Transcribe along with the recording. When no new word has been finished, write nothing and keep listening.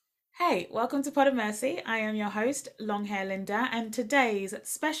Hey, welcome to Pod of Mercy. I am your host, Longhair Linda, and today's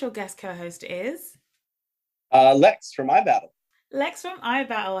special guest co-host is Lex from iBattle. Lex from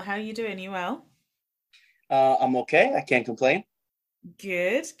iBattle. How are you doing? You well? I'm okay. I can't complain.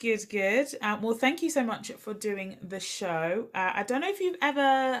 Good, good, good. Well, thank you so much for doing the show. I don't know if you've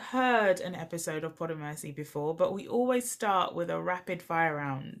ever heard an episode of Pod of Mercy before, but we always start with a rapid fire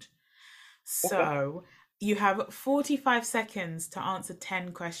round. Okay. So you have 45 seconds to answer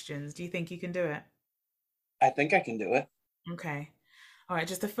 10 questions. Do you think you can do it? I think I can do it. Okay. All right,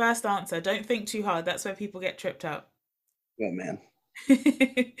 just the first answer. Don't think too hard. That's where people get tripped up. Oh man.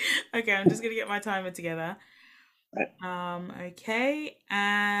 Okay, I'm just gonna get my timer together. Right. Okay,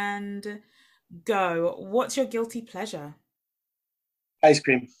 and go. What's your guilty pleasure? Ice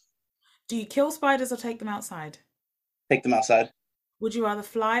cream. Do you kill spiders or take them outside? Take them outside. Would you rather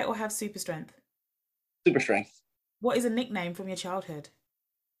fly or have super strength? Super strength. What is a nickname from your childhood?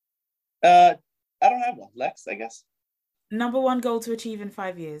 Uh, I don't have one. Lex, I guess. Number one goal to achieve in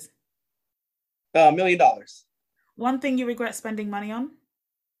 5 years. $1 million. One thing you regret spending money on?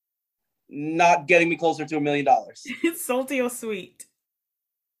 Not getting me closer to $1 million. Salty or sweet?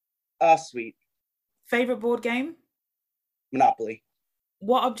 Sweet. Favorite board game? Monopoly.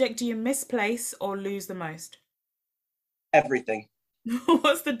 What object do you misplace or lose the most? Everything.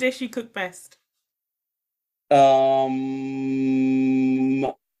 What's the dish you cook best?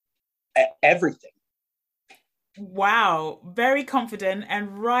 Everything. Wow, very confident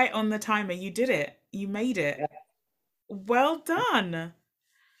and right on the timer. You did it. You made it. Yeah. Well done.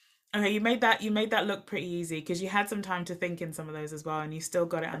 Okay, you made that look pretty easy because you had some time to think in some of those as well, and you still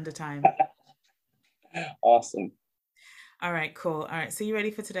got it under time. Awesome. All right, cool. All right, so you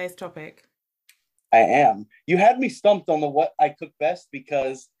ready for today's topic? I am. You had me stumped on the what I cook best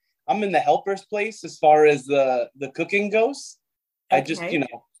because I'm in the helper's place as far as the cooking goes. I just, Okay.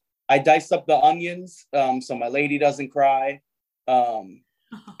 I dice up the onions so my lady doesn't cry. Um,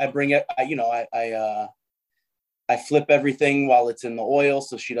 I bring it, I flip everything while it's in the oil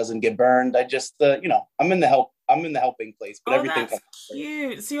so she doesn't get burned. I just, I'm in the helping place, but Oh, everything that's comes first.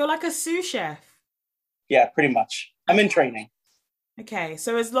 cute. So you're like a sous chef. Yeah, pretty much. I'm in Okay. training. Okay,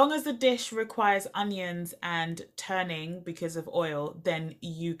 so as long as the dish requires onions and turning because of oil, then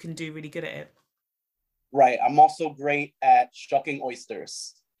you can do really good at it. Right. I'm also great at shucking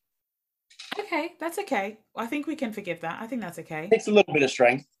oysters. Okay, that's okay. I think we can forgive that. I think that's okay. Takes a little bit of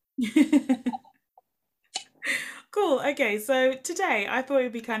strength. Cool. Okay, so today I thought it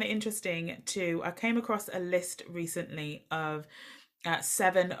would be kind of interesting to. I came across a list recently of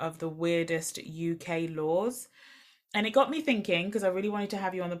seven of the weirdest UK laws. And it got me thinking because I really wanted to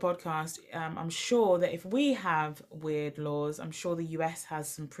have you on the podcast. I'm sure that if we have weird laws, I'm sure the US has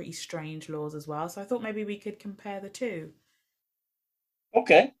some pretty strange laws as well. So I thought maybe we could compare the two.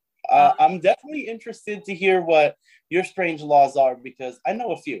 Okay. Uh, I'm definitely interested to hear what your strange laws are because I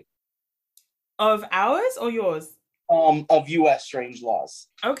know a few of ours or yours? of US strange laws.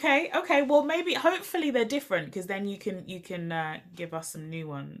 Okay, okay. Well, maybe hopefully they're different because then you can give us some new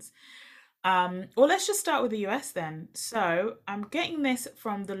ones. Well, let's just start with the US then. So I'm getting this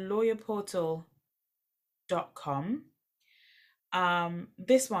from the lawyerportal.com.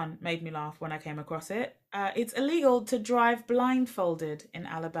 This one made me laugh when I came across it. It's illegal to drive blindfolded in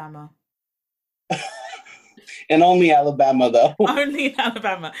Alabama. And only Alabama, though. Only in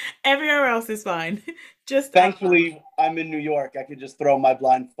Alabama. Everywhere else is fine. Just Alabama. Thankfully, I'm in New York. I could just throw my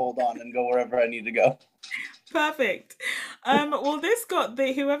blindfold on and go wherever I need to go. Perfect. Well, this got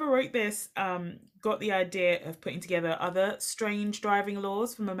the whoever wrote this got the idea of putting together other strange driving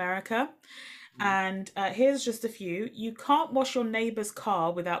laws from America. And here's just a few. You can't wash your neighbor's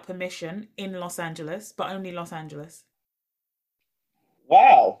car without permission in Los Angeles, but only Los Angeles.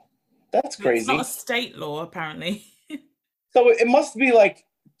 Wow, that's It's not a crazy. state law, apparently. So it must be like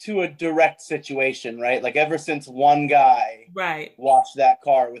to a direct situation, right? Like ever since one guy Right. washed that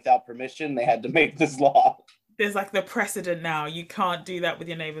car without permission, they had to make this law. There's like the precedent now. You can't do that with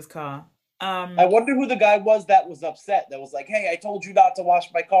your neighbor's car. I Um, wonder who the guy was that was upset. That was like, "Hey, I told you not to wash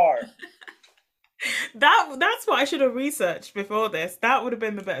my car." that's what I should have researched before this. That would have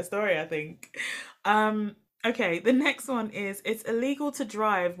been the better story, I think. Okay, the next one is it's illegal to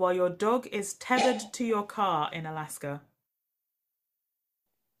drive while your dog is tethered to your car in Alaska.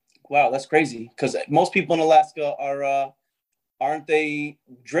 Wow, that's crazy. Because most people in Alaska aren't they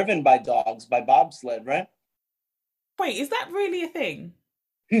driven by dogs by bobsled, right? Wait, is that really a thing?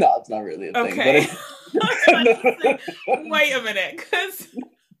 No, it's not really a thing, but Okay. I was about to say, it, wait a minute, because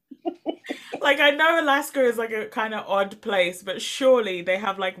Like, I know Alaska is like a kind of odd place, but surely they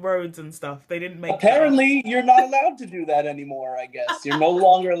have like roads and stuff. They didn't make that up. Apparently, you're not allowed to do that anymore, I guess. You're no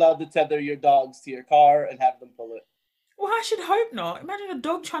longer allowed to tether your dogs to your car and have them pull it. Well, I should hope not. Imagine a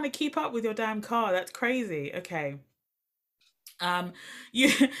dog trying to keep up with your damn car. That's crazy. Okay. Um, you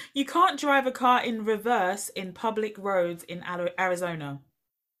you can't drive a car in reverse in public roads in Arizona.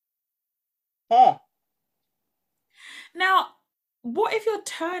 Huh. Now, what if you're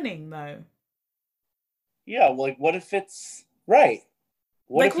turning though? Yeah, like what if it's right?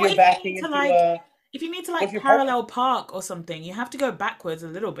 What Like, if what you're if you need backing to into like a if you need to what if like you're parking? parallel park or something, you have to go backwards a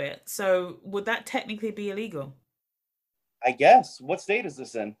little bit. So, would that technically be illegal? I guess. What state is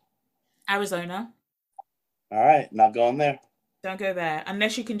this in? Arizona, All right, not going there. don't go there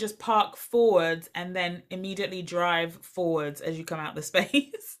unless you can just park forwards and then immediately drive forwards as you come out the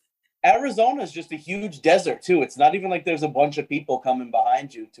space. Arizona is just a huge desert too. It's not even like there's a bunch of people coming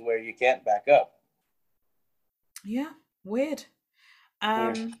behind you to where you can't back up. Yeah, weird.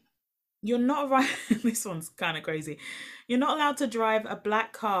 Weird. Um, you're not right. This one's kind of crazy. You're not allowed to drive a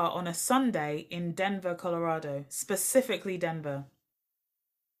black car on a Sunday in Denver, Colorado, specifically Denver.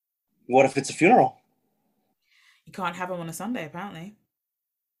 What if it's a funeral? You can't have them on a Sunday, apparently.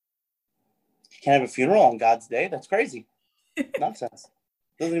 You can't have a funeral on God's day? That's crazy. Nonsense.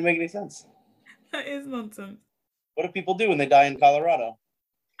 Doesn't even make any sense. That is nonsense. What do people do when they die in Colorado?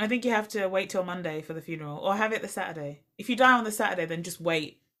 I think you have to wait till Monday for the funeral or have it the Saturday. If you die on the Saturday, then just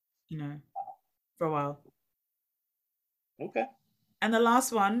wait, you know, for a while. Okay. And the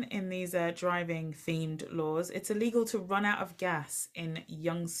last one in these driving themed laws, it's illegal to run out of gas in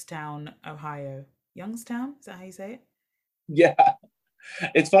Youngstown, Ohio. Youngstown? Is that how you say it? Yeah.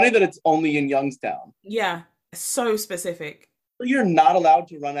 It's funny that it's only in Youngstown. Yeah, so specific. So you're not allowed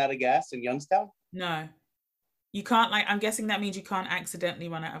to run out of gas in Youngstown? No, you can't, like, I'm guessing that means you can't accidentally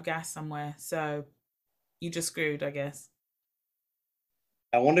run out of gas somewhere. So you just screwed, I guess.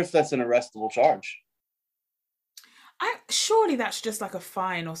 I wonder if that's an arrestable charge. I surely that's just like a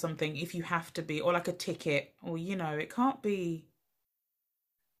fine or something if you have to be, or like a ticket, or it can't be.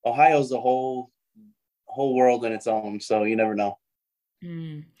 Ohio's a whole world in its own, so you never know.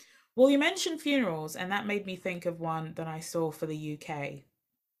 Hmm. Well, you mentioned funerals, and that made me think of one that I saw for the UK.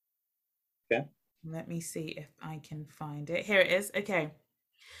 Okay. Let me see if I can find it. Here it is. Okay.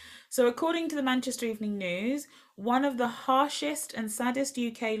 So, according to the Manchester Evening News, one of the harshest and saddest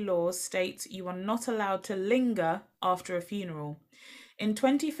UK laws states you are not allowed to linger after a funeral. In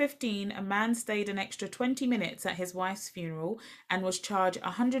 2015, a man stayed an extra 20 minutes at his wife's funeral and was charged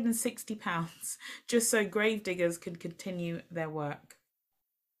 £160 just so gravediggers could continue their work.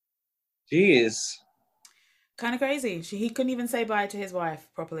 Jeez. Kind of crazy. He couldn't even say bye to his wife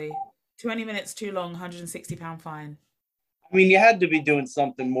properly. 20 minutes too long, £160 fine. I mean, you had to be doing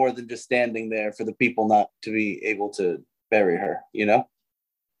something more than just standing there for the people not to be able to bury her, you know?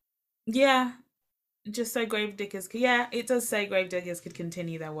 Yeah, just so gravediggers could. Yeah, it does say gravediggers could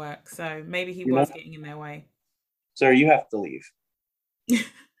continue their work. So maybe he You know, was getting in their way. sir, you have to leave.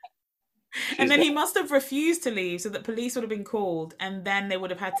 And She's then gone. he must have refused to leave so that police would have been called and then they would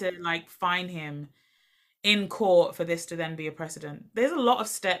have had to like fine him in court for this to then be a precedent. There's a lot of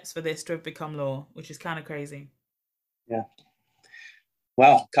steps for this to have become law, which is kind of crazy. Yeah.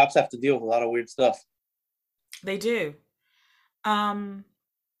 Wow, cops have to deal with a lot of weird stuff. They do. Um,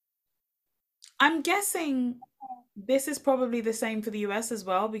 I'm guessing this is probably the same for the US as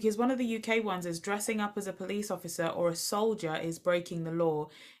well, because one of the UK ones is dressing up as a police officer or a soldier is breaking the law,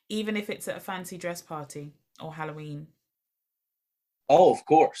 even if it's at a fancy dress party or Halloween. Oh, of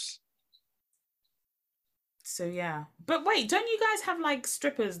course. So yeah. But wait, don't you guys have like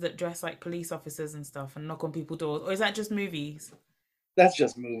strippers that dress like police officers and stuff and knock on people's doors? Or is that just movies? That's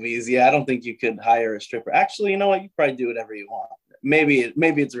just movies. Yeah, I don't think you could hire a stripper. Actually, you know what? You probably do whatever you want. Maybe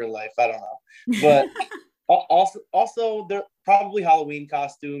it's real life. I don't know. But also there probably Halloween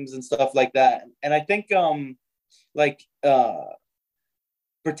costumes and stuff like that. And I think like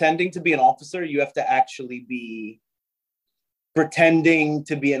pretending to be an officer, you have to actually be pretending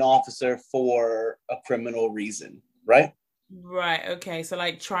to be an officer for a criminal reason, right? Right, okay. So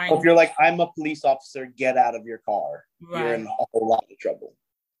like So if trying you're like, I'm a police officer, get out of your car, you're in right. a whole lot of trouble.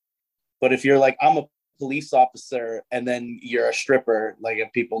 But if you're like, I'm a police officer and then you're a stripper, like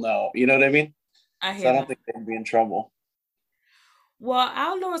if people know, you know what I mean? I So I hear don't that. think they'd be in trouble. Well,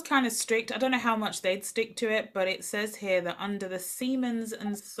 our law is kind of strict. I don't know how much they'd stick to it, but it says here that under the Seamen's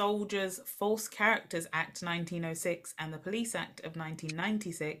and Soldiers False Characters Act 1906 and the Police Act of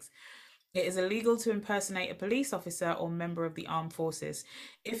 1996, it is illegal to impersonate a police officer or member of the armed forces.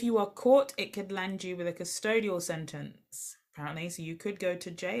 If you are caught, it could land you with a custodial sentence. apparently. So you could go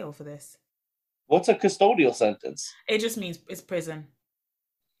to jail for this. What's a custodial sentence? It just means it's prison.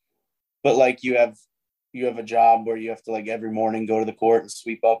 But like you have a job where you have to like every morning go to the court and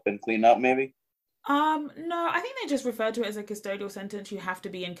sweep up and clean up, maybe. No, I think they just refer to it as a custodial sentence. You have to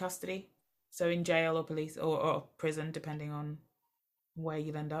be in custody. So in jail or police or prison, depending on where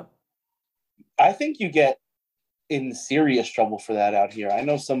you end up. I think you get in serious trouble for that out here. I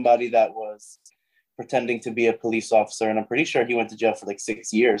know somebody that was pretending to be a police officer, and I'm pretty sure he went to jail for like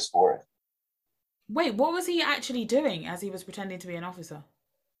 6 years for it. Wait, what was he actually doing as he was pretending to be an officer?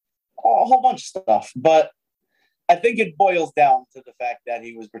 A whole bunch of stuff, but I think it boils down to the fact that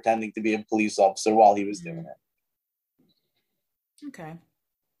he was pretending to be a police officer while he was doing it. Okay.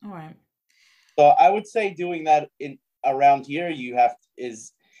 All right. So I would say doing that in around here, you have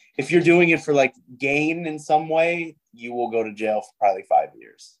is if you're doing it for like gain in some way, you will go to jail for probably 5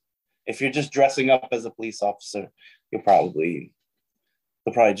 years. If you're just dressing up as a police officer, they'll probably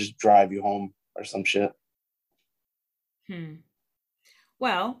just drive you home or some shit.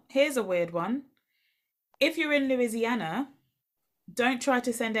 Well, here's a weird one. If you're in Louisiana, don't try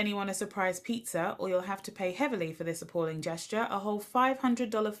to send anyone a surprise pizza or you'll have to pay heavily for this appalling gesture, a whole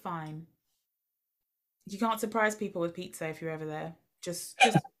 $500 fine. You can't surprise people with pizza if you're ever there. Just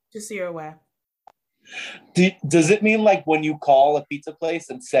so you're aware. Does it mean like when you call a pizza place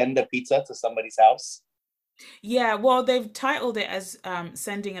and send a pizza to somebody's house? Yeah, well, they've titled it as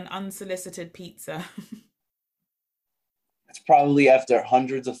sending an unsolicited pizza. It's probably after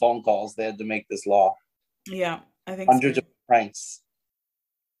hundreds of phone calls they had to make this law. Yeah, I think Hundreds so. of pranks.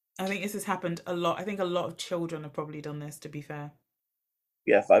 I think this has happened a lot. I think a lot of children have probably done this, to be fair.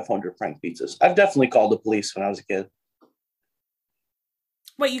 Yeah, 500 prank pizzas. I've definitely called the police when I was a kid.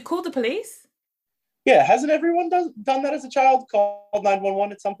 Wait, you called the police? Yeah, hasn't everyone done that as a child? Called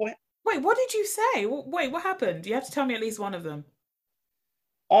 911 at some point? Wait, what did you say? Wait, what happened? You have to tell me at least one of them.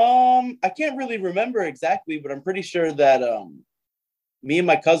 I can't really remember exactly, but I'm pretty sure that me and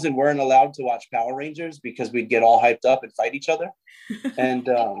my cousin weren't allowed to watch Power Rangers because we'd get all hyped up and fight each other. And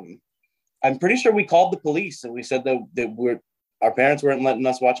I'm pretty sure we called the police and we said that our parents weren't letting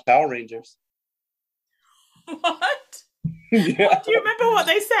us watch Power Rangers. What? Yeah. Do you remember what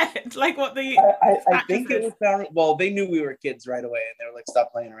they said? Like what the I think it was Power. Well, they knew we were kids right away, and they were like,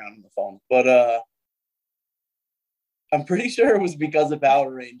 "Stop playing around on the phone." But I'm pretty sure it was because of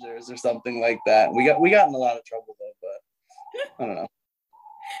Power Rangers or something like that. We got in a lot of trouble though, but I don't know.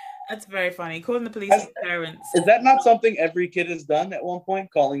 That's very funny. Calling the police as parents. Is that not something every kid has done at one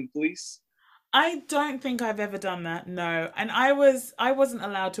point? Calling police? I don't think I've ever done that. No, and I wasn't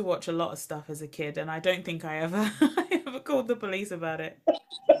allowed to watch a lot of stuff as a kid, and I don't think I ever I ever called the police about it.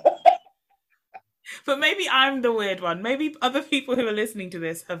 But maybe I'm the weird one. Maybe other people who are listening to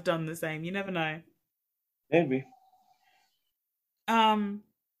this have done the same. You never know. Maybe. Um,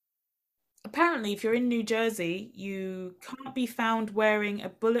 Apparently, if you're in New Jersey, you can't be found wearing a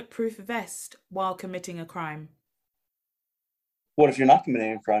bulletproof vest while committing a crime. What if you're not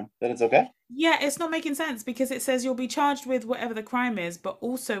committing a crime? Then it's okay. Yeah, it's not making sense because it says you'll be charged with whatever the crime is, but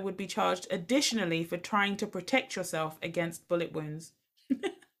also would be charged additionally for trying to protect yourself against bullet wounds.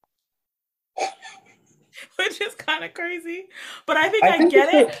 Which is kind of crazy. But I think I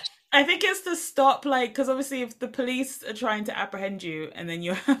get it. I think it's to stop, like, because obviously if the police are trying to apprehend you and then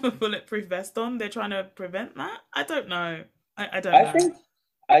you have a bulletproof vest on, they're trying to prevent that. I don't know. I don't know.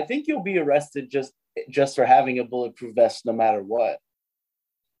 I think you'll be arrested just for having a bulletproof vest, no matter what.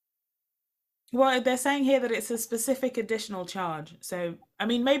 Well, they're saying here that it's a specific additional charge. So, I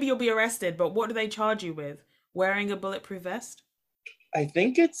mean, maybe you'll be arrested, but what do they charge you with? Wearing a bulletproof vest? I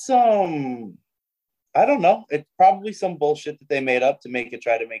think it's I don't know. It's probably some bullshit that they made up to make it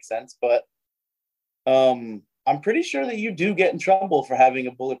try to make sense, but I'm pretty sure that you do get in trouble for having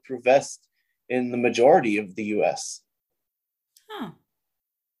a bulletproof vest in the majority of the US. Huh.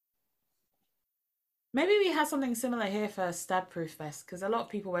 Maybe we have something similar here for stab-proof vests because a lot of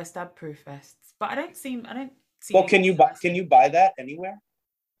people wear stab-proof vests, but I don't see. Well, anyone can you buy that anywhere?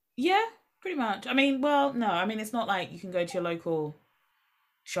 Yeah, pretty much. I mean, well, no, I mean it's not like you can go to your local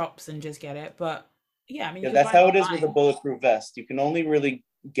shops and just get it, but yeah, I mean you Yeah, can that's buy it how it is with a online. bulletproof vest. You can only really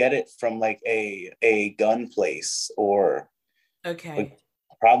get it from like a gun place or like Okay.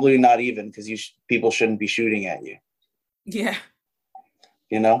 probably not even because people shouldn't be shooting at you, Yeah,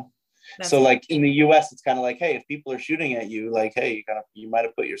 you know? that's So fair. like in the US, it's kind of like, hey, if people are shooting at you, like, hey, you might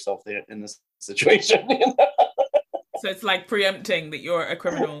have put yourself there in this situation. You know? So it's like preempting that you're a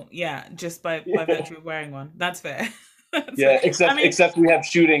criminal, yeah, just by virtue of wearing one. That's fair. That's fair. Yeah, I mean, except we have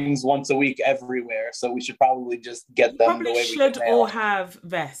shootings once a week everywhere, so we should probably just get you them the probably way we get should all mail. have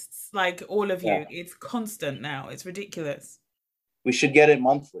vests, like all of Yeah. you. It's constant now. It's ridiculous. We should get it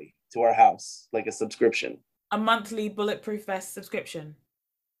monthly to our house, like a subscription. A monthly Bulletproof Vest subscription.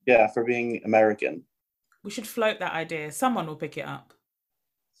 Yeah, for being American. We should float that idea. Someone will pick it up.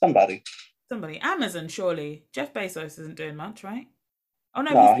 Somebody. Amazon, surely. Jeff Bezos isn't doing much, right? Oh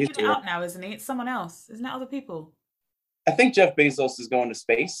no, No, he's he's giving it doing up now, isn't he? It's someone else. Isn't it other people? I think Jeff Bezos is going to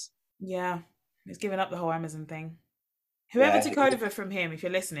space. Yeah, he's giving up the whole Amazon thing. Whoever Yeah. took over from him, if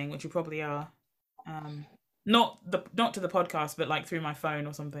you're listening, which you probably are, not to the podcast, but like through my phone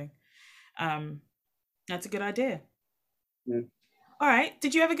or something. That's a good idea. Yeah. All right.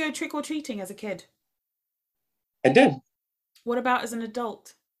 Did you ever go trick or treating as a kid? I did. What about as an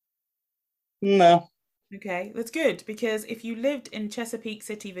adult? No. Okay, that's good, because if you lived in Chesapeake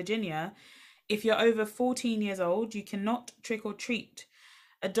City, Virginia, if you're over 14 years old, you cannot trick or treat.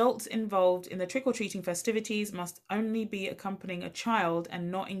 Adults involved in the trick or treating festivities must only be accompanying a child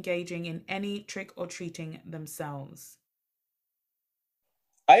and not engaging in any trick or treating themselves.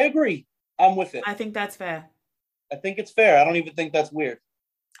 I agree. I'm with it. I think that's fair. I think it's fair. I don't even think that's weird.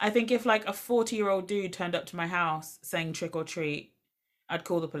 I think if like a 40-year-old dude turned up to my house saying trick or treat, I'd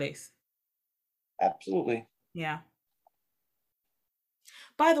call the police. Absolutely. Yeah.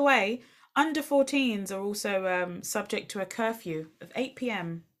 By the way, under 14s are also subject to a curfew of 8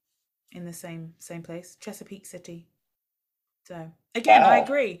 p.m. in the same place, Chesapeake City. So again, I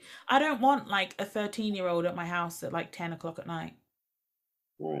agree. I don't want like a 13-year-old at my house at like 10 o'clock at night.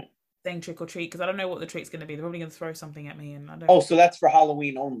 Right. Saying trick or treat, because I don't know what the trick's going to be. They're probably going to throw something at me, and I don't. Oh, so that's for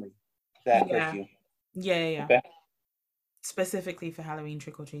Halloween only. That Yeah. curfew. Yeah. Okay. Specifically for Halloween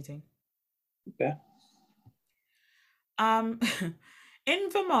trick or treating. Okay. In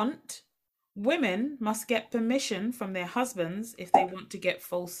Vermont, women must get permission from their husbands if they want to get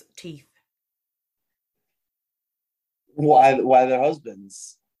false teeth. Why their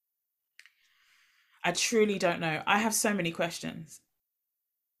husbands? I truly don't know. I have so many questions.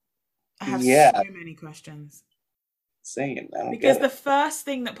 So many questions. Saying that. Because the first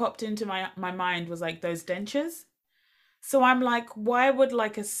thing that popped into my mind was like those dentures. So I'm like, why would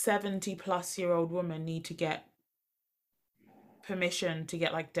like a 70-plus-year-old woman need to get permission to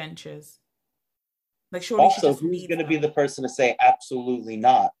get like dentures? Like, surely also, who's going to be the person to say absolutely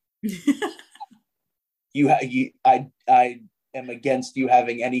not? I am against you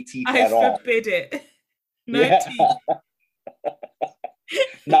having any teeth at all. I forbid it. No teeth.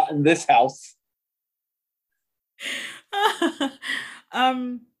 Not in this house.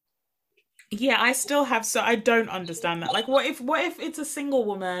 Yeah, I still have, so I don't understand that. Like, what if it's a single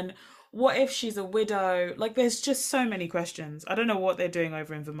woman? What if she's a widow? Like, there's just so many questions. I don't know what they're doing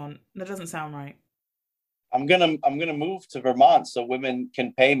over in Vermont. That doesn't sound right. I'm gonna move to Vermont so women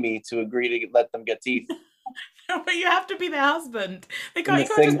can pay me to agree to let them get teeth. But you have to be their husband. You can't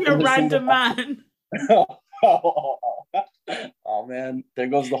just be a random man. Oh man, there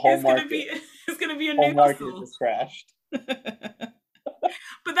goes the whole market. It's gonna be a whole new market hustle. just crashed.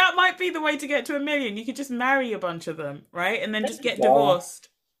 But that might be the way to get to 1 million. You could just marry a bunch of them, right? And then just get divorced.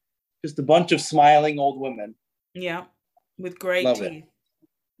 Just a bunch of smiling old women. Yeah, with great Love teeth.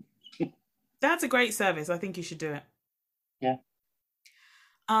 That's a great service. I think you should do it. Yeah.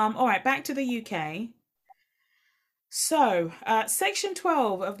 All right, back to the UK. So, Section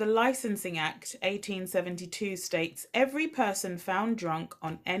 12 of the Licensing Act 1872 states, every person found drunk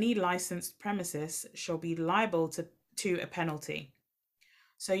on any licensed premises shall be liable to a penalty.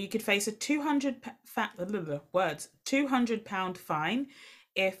 So you could face a £200 fine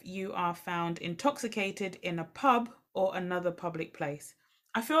if you are found intoxicated in a pub or another public place.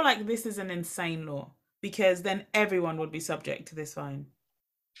 I feel like this is an insane law, because then everyone would be subject to this fine.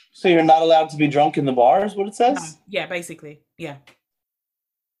 So you're not allowed to be drunk in the bars, what it says? No. Yeah, basically. Yeah.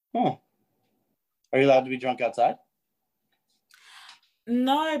 Huh. Are you allowed to be drunk outside?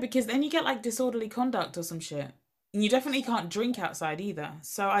 No, because then you get like disorderly conduct or some shit. And you definitely can't drink outside either.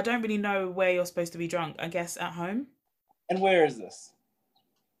 So I don't really know where you're supposed to be drunk. I guess at home. And where is this?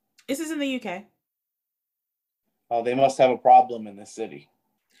 This is in the UK. Oh, they must have a problem in this city.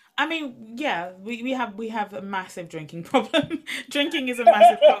 I mean, yeah, we have a massive drinking problem. Drinking is a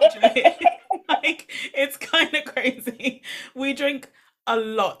massive culture. Like, it's kind of crazy. We drink a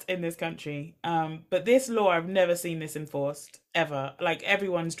lot in this country. But this law, I've never seen this enforced ever. Like,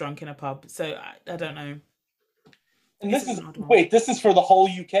 everyone's drunk in a pub. So I don't know. And this is for the whole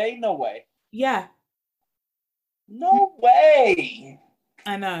UK? No way. Yeah. No way.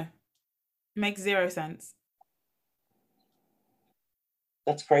 I know. Makes zero sense.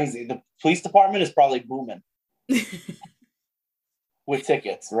 That's crazy. The police department is probably booming with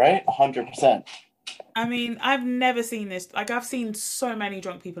tickets, right? 100%. I mean, I've never seen this. Like, I've seen so many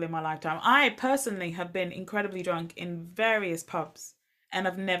drunk people in my lifetime. I personally have been incredibly drunk in various pubs, and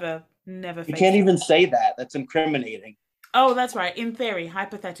I've never You can't faced it. even say that. That's incriminating. Oh, that's right. In theory,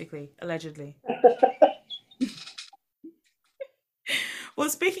 hypothetically, allegedly. Well,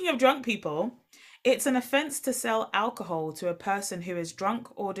 speaking of drunk people, it's an offence to sell alcohol to a person who is drunk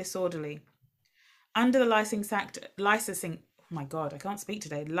or disorderly. Under the licensing, oh my God, I can't speak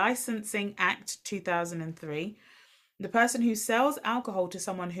today. Licensing Act 2003, the person who sells alcohol to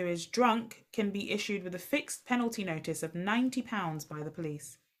someone who is drunk can be issued with a fixed penalty notice of £90 by the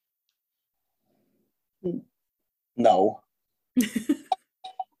police. No.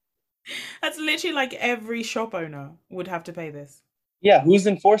 That's literally like every shop owner would have to pay this. Yeah, who's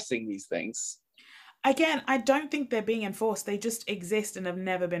enforcing these things? Again, I don't think they're being enforced. They just exist and have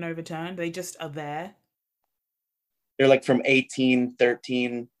never been overturned. They just are there. They're like from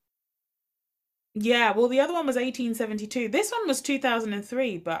 1813. Yeah, well, the other one was 1872. This one was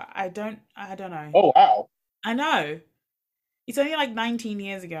 2003, but I don't know. Oh, wow. I know. It's only like 19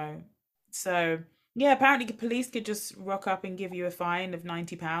 years ago. So, yeah, apparently the police could just rock up and give you a fine of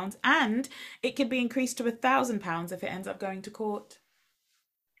 £90, and it could be increased to £1,000 if it ends up going to court.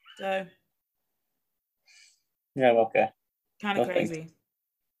 So, Yeah, okay. kind of No thanks. crazy.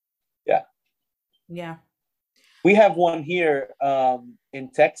 Yeah. Yeah. We have one here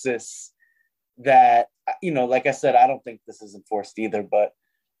in Texas that, like I said, I don't think this is enforced either, but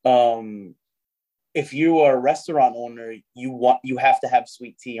um, if you are a restaurant owner, you have to have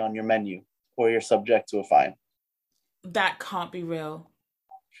sweet tea on your menu or you're subject to a fine. That can't be real.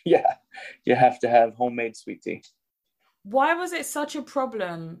 Yeah, you have to have homemade sweet tea. Why was it such a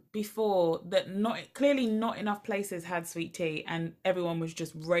problem before that not clearly not enough places had sweet tea and everyone was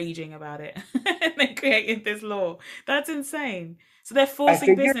just raging about it and they created this law? That's insane. So they're I forcing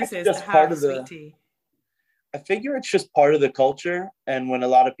figure it's businesses to just part have of sweet the tea. I figure it's just part of the culture. And when a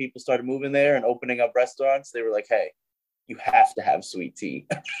lot of people started moving there and opening up restaurants, they were like, hey, you have to have sweet tea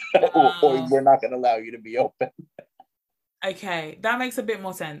or Oh, we're not going to allow you to be open. okay. That makes a bit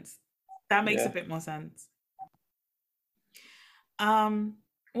more sense. That makes a Yeah. bit more sense. Um,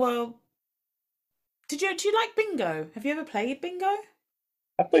 well, do you like bingo? Have you ever played bingo?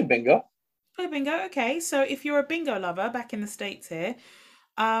 I play bingo. Play bingo, okay. So if you're a bingo lover back in the States here,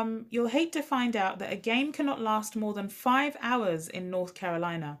 you'll hate to find out that a game cannot last more than 5 hours in North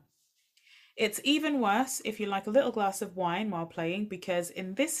Carolina. It's even worse if you like a little glass of wine while playing, because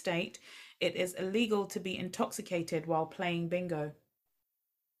in this state, it is illegal to be intoxicated while playing bingo.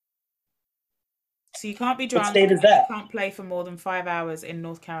 So you can't be What drunk state is and you that? can't play for more than 5 hours in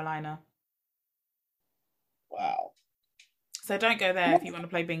North Carolina. Wow. So don't go Who there if you wants, want to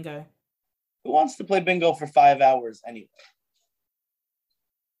play bingo. who wants to play bingo for 5 hours anyway?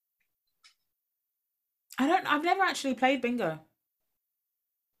 I've never actually played bingo.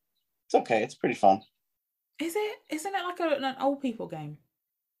 It's okay. It's pretty fun. Is it? Isn't it like an old people game?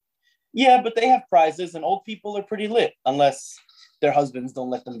 Yeah, but they have prizes, and old people are pretty lit unless their husbands don't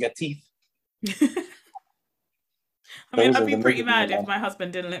let them get teeth. I mean, Those I'd are be the pretty miserable mad if ones. my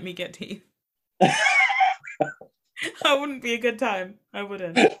husband didn't let me get teeth. That wouldn't be a good time. I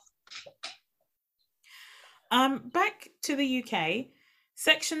wouldn't. Back to the UK,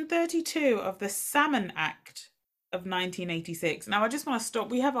 Section 32 of the Salmon Act of 1986. Now, I just want to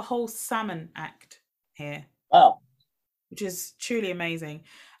stop. We have a whole Salmon Act here, Wow. which is truly amazing.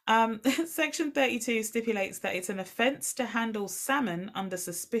 Section 32 stipulates that it's an offence to handle salmon under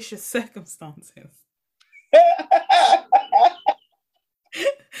suspicious circumstances.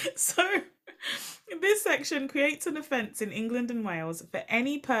 So, this section creates an offence in England and Wales for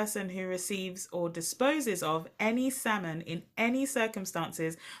any person who receives or disposes of any salmon in any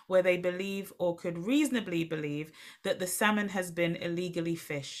circumstances where they believe or could reasonably believe that the salmon has been illegally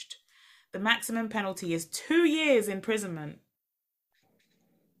fished. The maximum penalty is 2 years imprisonment.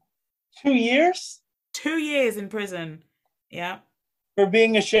 2 years 2 years in prison. Yeah. for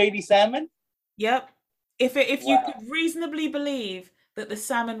being a shady salmon? Yep. If you Wow. could reasonably believe that the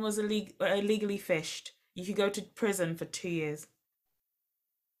salmon was illegally fished, you could go to prison for 2 years.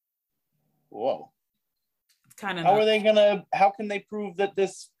 Whoa. It's kind of How are nuts. they gonna? How can they prove that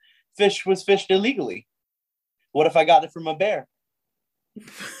this fish was fished illegally? What if I got it from a bear?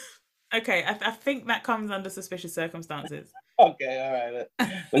 Okay, I think that comes under suspicious circumstances. Okay, all right.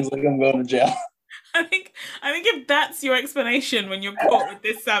 Looks like I'm going to jail. I think I think if that's your explanation when you're caught with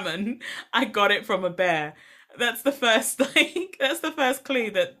this salmon, I got it from a bear. That's the first that's the first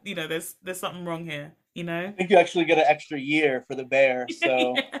clue that there's something wrong here. You I know. think you actually get an extra year for the bear,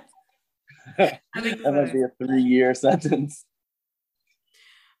 so Yeah, that I think might so. be a 3 year sentence.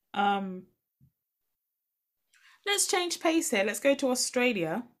 Um, Let's change pace here. Let's go to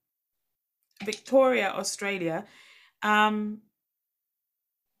Australia, Victoria, Australia. Um,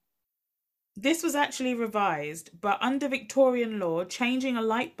 this was actually revised, but under Victorian law, changing a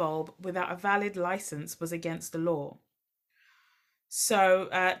light bulb without a valid license was against the law. So,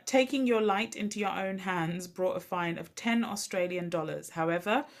 taking your light into your own hands brought a fine of 10 Australian dollars.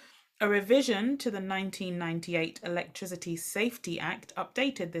 However, a revision to the 1998 Electricity Safety Act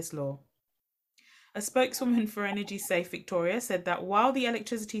updated this law. A spokeswoman for Energy Safe Victoria said that while the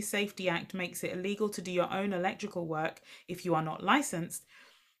Electricity Safety Act makes it illegal to do your own electrical work if you are not licensed,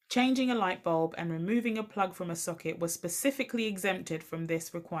 changing a light bulb and removing a plug from a socket was specifically exempted from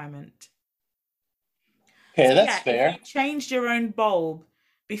this requirement. Okay, So that's yeah, if you fair. changed your own bulb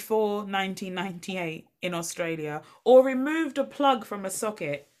before 1998 in Australia or removed a plug from a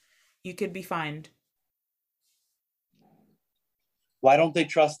socket, you could be fined. Why don't they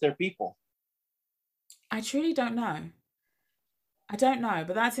trust their people? I truly don't know. I don't know,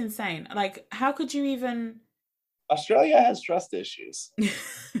 but that's insane. Like, how could you even? Australia has trust issues.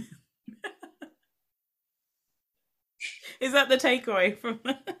 Is that the takeaway from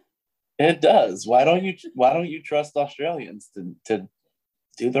that? It does. Why don't you trust Australians to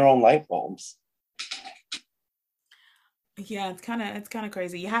do their own light bulbs? Yeah, it's kind of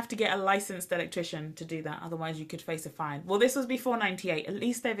crazy. You have to get a licensed electrician to do that, otherwise you could face a fine. Well, this was before 98. At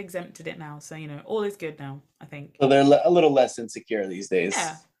least they've exempted it now, so all is good now, I think. So they're a little less insecure these Yeah. days.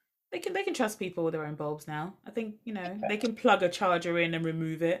 They can trust people with their own bulbs now. I think, Okay. they can plug a charger in and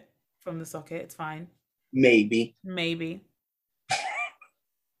remove it from the socket. It's fine. Maybe. Maybe.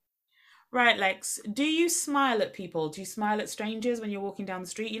 Right, Lex. Do you smile at people? Do you smile at strangers when you're walking down the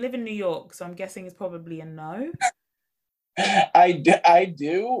street? You live in New York, so I'm guessing it's probably a no. I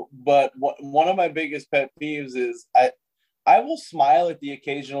do, but one of my biggest pet peeves is I will smile at the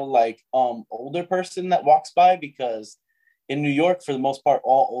occasional like older person that walks by because in New York for the most part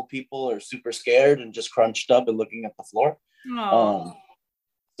all old people are super scared and just crunched up and looking at the floor. Oh. Um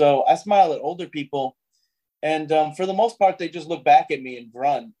so I smile at older people and for the most part they just look back at me and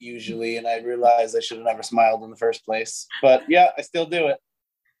grunt usually and I realize I should have never smiled in the first place. But yeah, I still do it.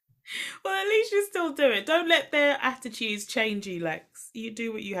 Well, at least you still do it. Don't let their attitudes change you, Lex. You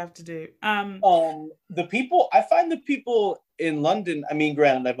do what you have to do. The people I find the people in London, I mean,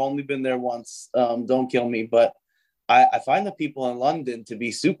 granted, I've only been there once. Don't kill me, but I find the people in London to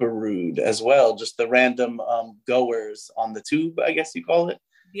be super rude as well. Just the random goers on the tube, I guess you call it.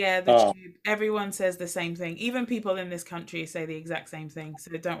 Yeah, the Um, tube. Everyone says the same thing. Even people in this country say the exact same thing.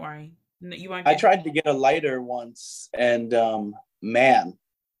 So don't worry. You won't I get. tried to get a lighter once, and man,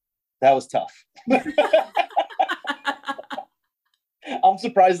 that was tough. I'm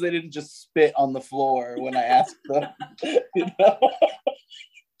surprised they didn't just spit on the floor when I asked them. You know?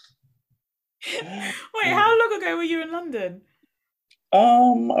 Wait, how long ago were you in London? I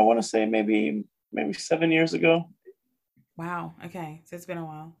want to say maybe 7 years ago. Wow. Okay, so it's been a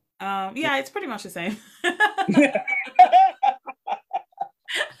while. Yeah, it's pretty much the same.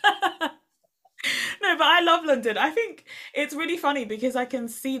 No, but I love London. I think it's really funny because I can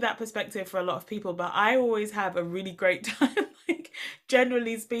see that perspective for a lot of people, but I always have a really great time. Like,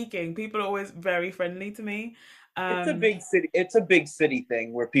 generally speaking, people are always very friendly to me. It's a Um, big city. It's a big city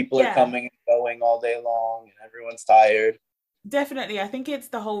thing where people are yeah, coming and going all day long, and everyone's tired. definitely. I think it's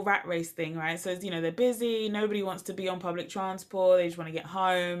the whole rat race thing, right? So, they're busy, nobody wants to be on public transport, they just want to get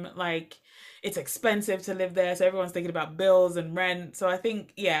home. Like, it's expensive to live there, so everyone's thinking about bills and rent. So I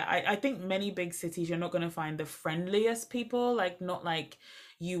think, yeah, I think many big cities you're not going to find the friendliest people, like not like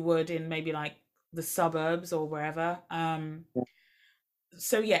you would in maybe like the suburbs or wherever.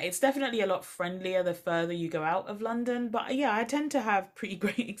 So yeah, it's definitely a lot friendlier the further you go out of London. But yeah, I tend to have pretty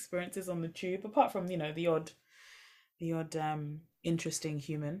great experiences on the tube, apart from, the odd interesting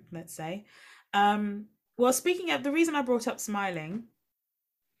human, let's say. Well, speaking of the reason I brought up smiling,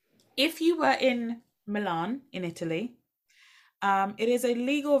 if you were in Milan in Italy, it is a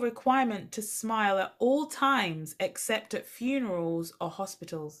legal requirement to smile at all times except at funerals or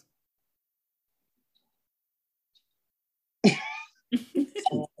hospitals.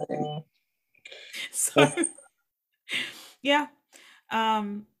 So yeah,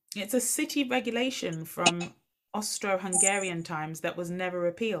 it's a city regulation from Austro-Hungarian times that was never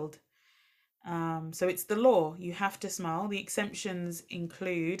repealed. So it's the law. You have to smile. The exemptions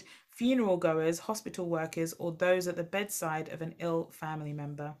include funeral goers, hospital workers, or those at the bedside of an ill family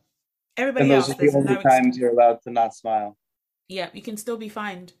member. And Everybody those else, are the there's only no times excuse. you're allowed to not smile. Yeah, you can still be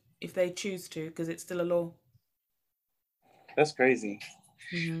fined if they choose to because it's still a law. That's crazy.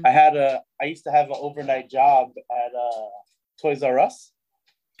 Hmm. I used to have an overnight job at Toys R Us.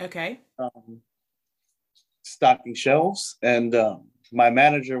 Okay. Um, stocking shelves, and my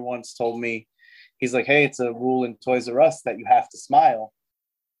manager once told me, he's like, "Hey, it's a rule in Toys R Us that you have to smile."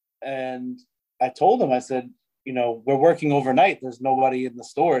 And I told him, I said, we're working overnight. There's nobody in the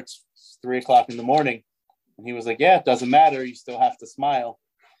store. It's 3 o'clock in the morning. And he was like, "Yeah, it doesn't matter. You still have to smile."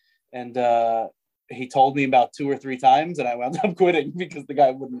 And he told me about 2 or 3 times, and I wound up quitting because the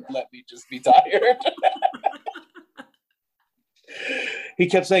guy wouldn't let me just be tired. He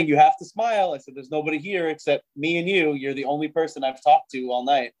kept saying, "You have to smile." I said, "There's nobody here except me and you. You're the only person I've talked to all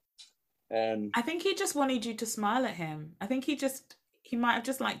night." And I think he just wanted you to smile at him. I think he might have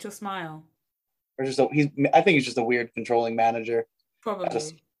just liked your smile. or just I think he's just a weird controlling manager. Just, Probably.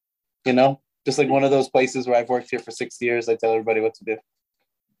 just like one of those places where I've worked here for 6 years. I tell everybody what to do.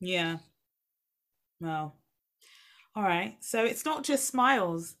 Yeah. Well, all right. So it's not just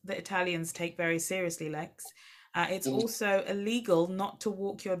smiles that Italians take very seriously, Lex. It's also illegal not to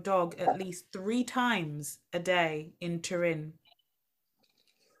walk your dog at least 3 times a day in Turin.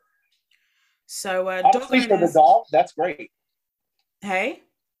 So dog Honestly, for the owners, dog, that's great. hey,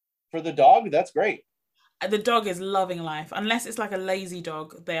 For the dog, that's great. the dog is loving life. Unless it's like a lazy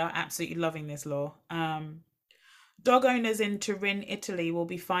dog, they are absolutely loving this law. Dog owners in Turin, Italy will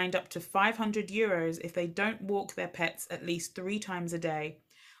be fined up to €500 if they don't walk their pets at least 3 times a day,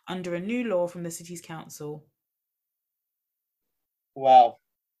 under a new law from the city's council. Wow.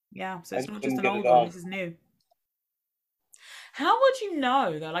 Yeah, so I it's just not just wouldn't an get a old one, dog. this is new. How would you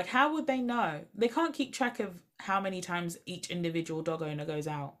know though? Like, how would they know? They can't keep track of how many times each individual dog owner goes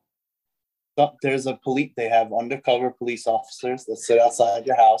out. There's a police. They have undercover police officers that sit outside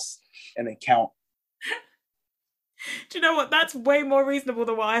your house and they count. Do you know what? That's way more reasonable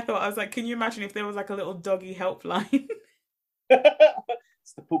than what I thought. I was like, can you imagine if there was like a little doggy helpline?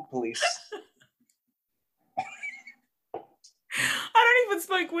 It's the poop police. I don't even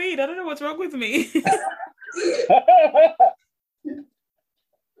smoke weed. I don't know what's wrong with me.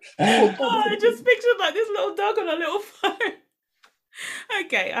 I just pictured like this little dog on a little phone.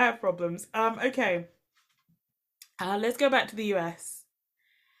 Okay, I have problems. Okay. Let's go back to the US.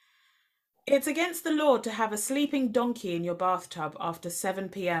 It's against the law to have a sleeping donkey in your bathtub after 7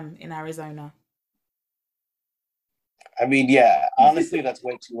 p.m. in Arizona. I mean, yeah, honestly, that's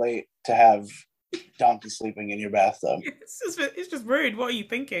way too late to have donkey sleeping in your bathtub. It's just rude. What are you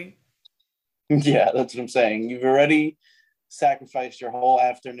thinking? Yeah, that's what I'm saying. You've already sacrificed your whole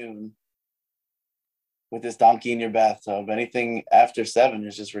afternoon with this donkey in your bathtub. Anything after 7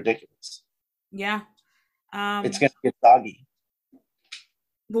 is just ridiculous. Yeah. It's Um, gonna get soggy.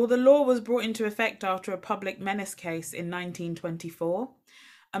 well, the law was brought into effect after a public menace case in 1924.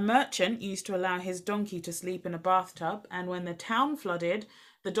 A merchant used to allow his donkey to sleep in a bathtub, and when the town flooded,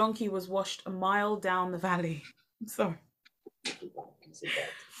 the donkey was washed a mile down the valley. Sorry.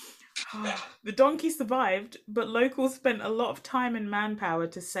 The donkey survived, but locals spent a lot of time and manpower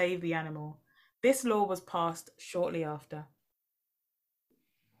to save the animal. This law was passed shortly after.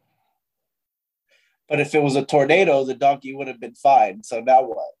 But if it was a tornado, the donkey would have been fine. So now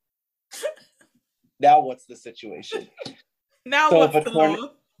what? Now what's the situation? Now, So if what's a the law?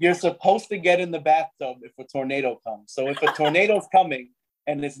 you're supposed to get in the bathtub if a tornado comes. So if a tornado's coming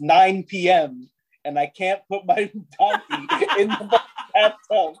and it's 9 p.m. and I can't put my donkey in the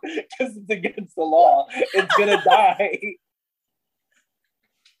bathtub because it's against the law, it's gonna die.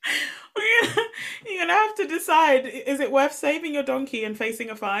 You're gonna have to decide: is it worth saving your donkey and facing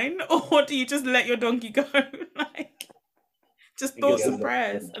a fine, or do you just let your donkey go? Like, just thoughts and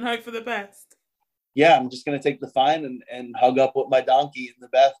prayers and hope for the best. Yeah, I'm just gonna take the fine and hug up with my donkey in the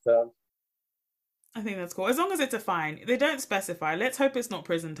bathtub. I think that's cool. As long as it's a fine. They don't specify. Let's hope it's not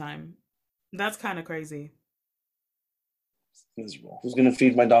prison time. That's kind of crazy. Miserable. Who's gonna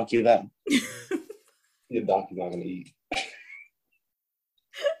feed my donkey then? Your donkey's not gonna eat.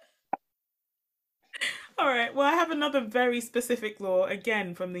 All right. Well, I have another very specific law,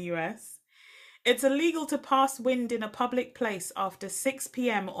 again from the US. It's illegal to pass wind in a public place after 6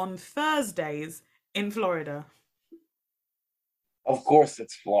 p.m. on Thursdays in Florida. Of course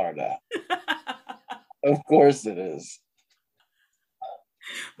it's Florida. Of course it is.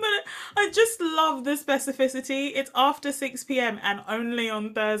 But I just love the specificity. It's after 6 p.m. and only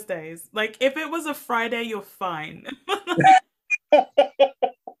on Thursdays. Like, if it was a Friday, you're fine.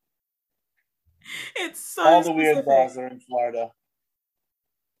 It's so All the weird specific. laws are in Florida.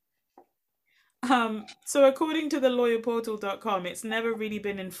 So according to the lawyerportal.com, it's never really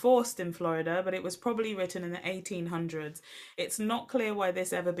been enforced in Florida, but it was probably written in the 1800s. It's not clear why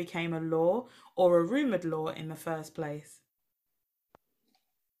this ever became a law or a rumored law in the first place.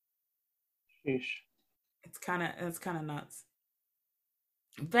 Sheesh. It's kind of nuts.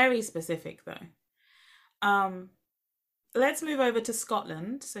 Very specific though. Um, let's move over to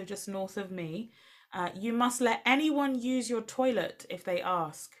Scotland, so just north of me. You must let anyone use your toilet if they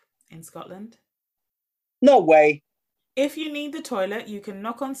ask in Scotland. No way. If you need the toilet, you can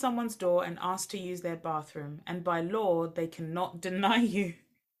knock on someone's door and ask to use their bathroom, and by law, they cannot deny you.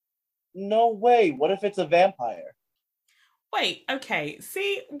 No way. What if it's a vampire? Wait, okay.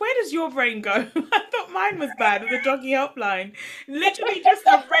 See, where does your brain go? I thought mine was bad with the doggy helpline. Literally, just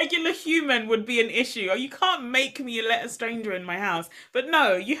a regular human would be an issue. Or you can't make me let a stranger in my house. But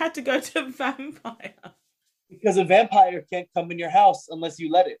no, you had to go to vampire. Because a vampire can't come in your house unless you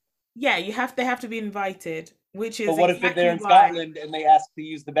let it. Yeah, they have to be invited, which is But what if exactly they're in why Scotland and they ask to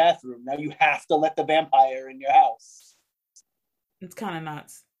use the bathroom? Now you have to let the vampire in your house. it's kind of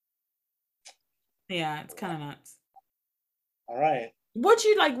nuts. Yeah, it's kind of nuts. All right. Would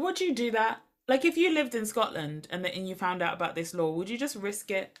you do that? Like if you lived in Scotland and you found out about this law, would you just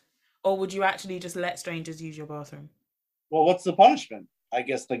risk it? Or would you actually just let strangers use your bathroom? Well, what's the punishment? I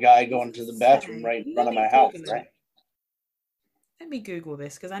guess the guy going to the bathroom right in front of my house, right? Let me Google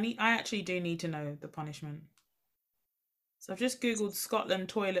this because I actually do need to know the punishment. So I've just Googled Scotland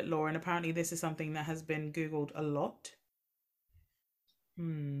toilet law, and apparently this is something that has been Googled a lot.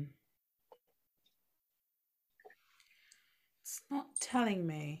 It's not telling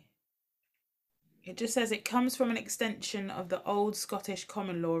me. It just says it comes from an extension of the old Scottish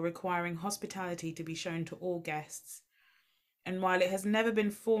common law requiring hospitality to be shown to all guests. And while it has never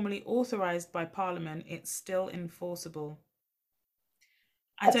been formally authorised by Parliament, it's still enforceable.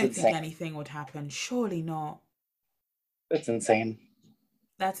 I don't think anything would happen. Surely not. That's insane.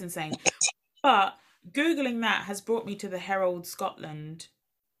 That's insane. But Googling that has brought me to the Herald Scotland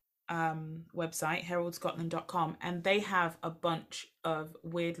website, heraldscotland.com, and they have a bunch of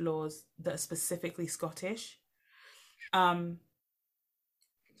weird laws that are specifically Scottish.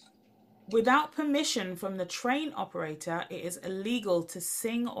 Without permission from the train operator, it is illegal to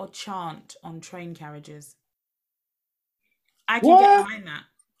sing or chant on train carriages. I can get behind that.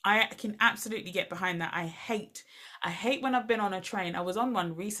 I can absolutely get behind that. I hate when I've been on a train. I was on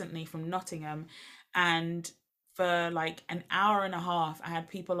one recently from Nottingham, and for like an hour and a half, I had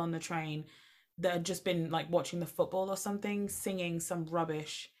people on the train that had just been like watching the football or something, singing some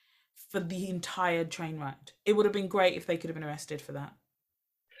rubbish for the entire train ride. It would have been great if they could have been arrested for that.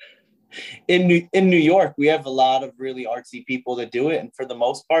 In New York, we have a lot of really artsy people that do it, and for the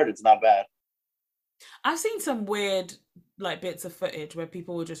most part, it's not bad. I've seen some weird like bits of footage where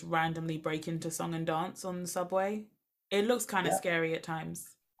people will just randomly break into song and dance on the subway. It looks kind of scary at times.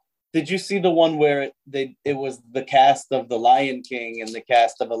 Did you see the one where it was the cast of The Lion King and the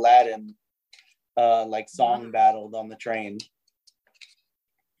cast of Aladdin like song battled on the train?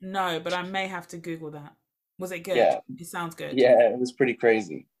 No, but I may have to Google that. Was it good? Yeah. It sounds good. Yeah, it was pretty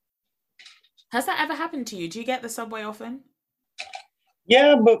crazy. Has that ever happened to you? Do you get the subway often?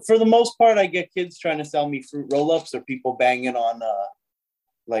 Yeah, but for the most part, I get kids trying to sell me fruit roll-ups or people banging on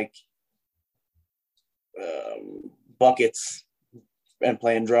buckets and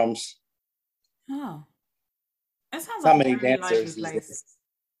playing drums. Oh, that sounds like not many a very dancers lively place.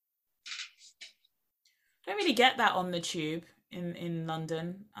 Don't really get that on the tube in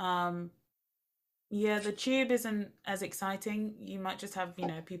London. Yeah, the tube isn't as exciting. You might just have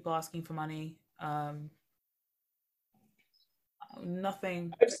people asking for money.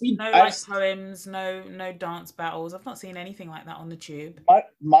 Nothing. Poems. No dance battles. I've not seen anything like that on the tube.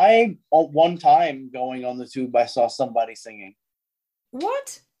 My one time going on the tube, I saw somebody singing.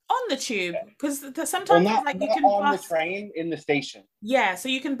 What? On the tube? Because sometimes not you can on busk. The train, in the station. Yeah, so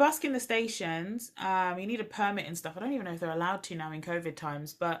you can busk in the stations. You need a permit and stuff. I don't even know if they're allowed to now in COVID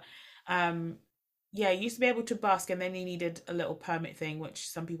times, but yeah, you used to be able to busk, and then you needed a little permit thing, which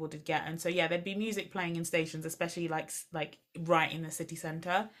some people did get. And so yeah, there'd be music playing in stations, especially like right in the city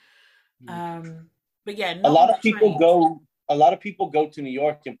center. But yeah, a lot of people go to New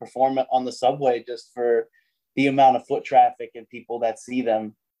York and perform on the subway just for the amount of foot traffic and people that see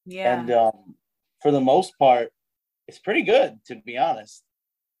them. Yeah, and for the most part, it's pretty good, to be honest.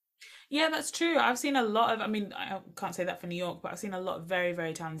 Yeah, that's true. I've seen a lot of, I can't say that for New York, but I've seen a lot of very,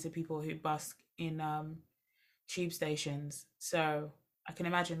 very talented people who busk in tube stations. So I can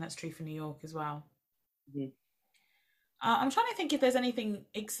imagine that's true for New York as well. Mm-hmm. I'm trying to think if there's anything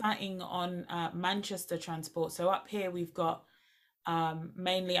exciting on Manchester transport. So up here we've got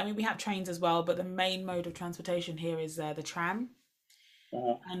mainly, we have trains as well, but the main mode of transportation here is the tram.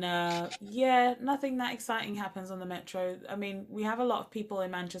 Uh-huh. And yeah, nothing that exciting happens on the metro. We have a lot of people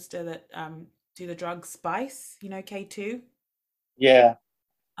in Manchester that do the drug Spice, K2. Yeah.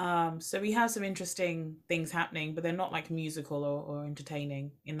 So we have some interesting things happening, but they're not like musical or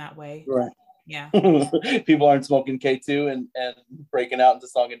entertaining in that way. Right. Yeah. People aren't smoking K2 and breaking out into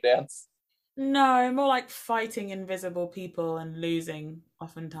song and dance. No, more like fighting invisible people and losing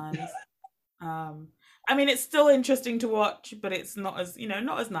oftentimes. I mean, it's still interesting to watch, but it's not as,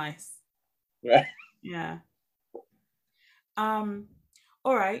 not as nice. Right. Yeah. All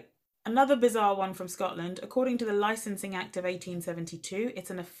right. Another bizarre one from Scotland. According to the Licensing Act of 1872,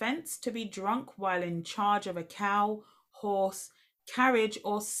 it's an offence to be drunk while in charge of a cow, horse, carriage,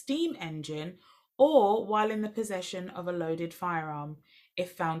 or steam engine, or while in the possession of a loaded firearm.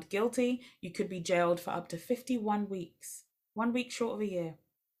 If found guilty, you could be jailed for up to 51 weeks. 1 week short of a year.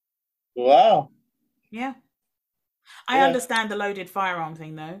 Wow. Yeah. I understand the loaded firearm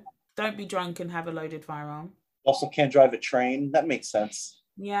thing, though. Don't be drunk and have a loaded firearm. Also can't drive a train. That makes sense.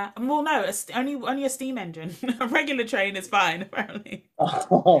 Yeah. Well, no, only a steam engine. A regular train is fine, apparently.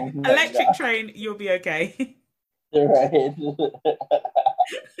 Oh, Electric train, you'll be okay. You're right.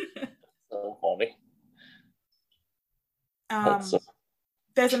 So funny.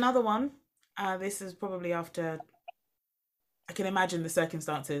 There's another one. This is probably after... I can imagine the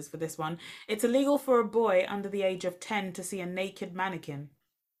circumstances for this one. It's illegal for a boy under the age of 10 to see a naked mannequin.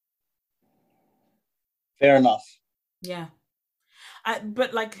 Fair enough. Yeah.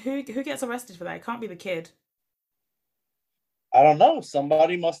 But like, who gets arrested for that? It can't be the kid. I don't know.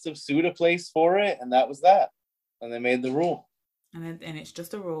 Somebody must have sued a place for it, and that was that. And they made the rule. And it's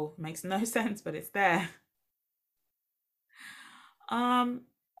just a rule. Makes no sense, but it's there. All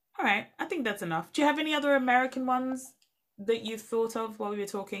right. I think that's enough. Do you have any other American ones that you've thought of while we were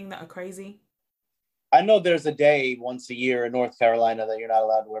talking that are crazy? I know there's a day once a year in North Carolina that you're not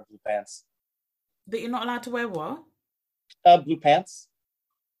allowed to wear blue pants. That you're not allowed to wear what? Blue pants.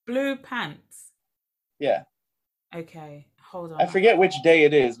 Blue pants? Yeah. Okay, hold on. I forget which day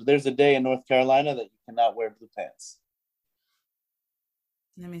it is, but there's a day in North Carolina that you cannot wear blue pants.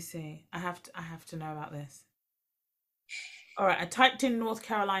 Let me see. I have to know about this. All right, I typed in North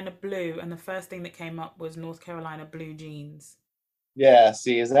Carolina blue, and the first thing that came up was North Carolina blue jeans. Yeah,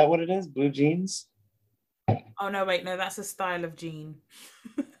 see, is that what it is? Blue jeans? Oh, no, wait, no, that's a style of jean.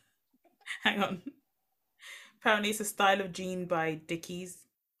 Hang on. Apparently it's a style of jean by Dickies.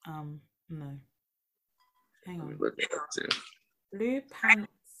 No. Hang on. Look at that too. Blue pants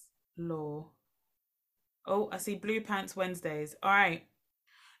law. Oh, I see blue pants Wednesdays. All right.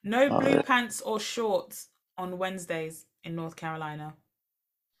 No blue pants or shorts on Wednesdays in North Carolina.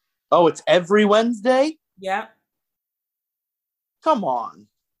 Oh, it's every Wednesday? Yeah. Come on.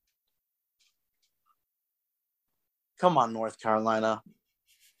 Come on, North Carolina.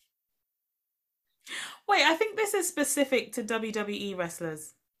 Wait, I think this is specific to WWE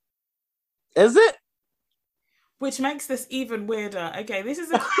wrestlers. Is it? Which makes this even weirder. Okay, this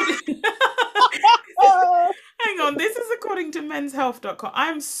is according... Hang on, this is according to menshealth.com.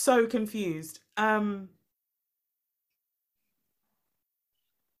 I'm so confused.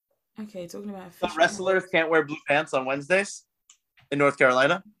 Okay, talking about the wrestlers can't wear blue pants on Wednesdays in North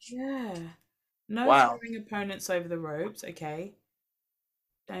Carolina? Yeah. No throwing opponents over the ropes, okay.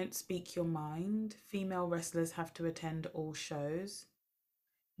 Don't speak your mind. Female wrestlers have to attend all shows.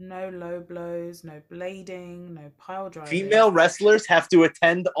 No low blows, no blading, no pile driving. Female wrestlers have to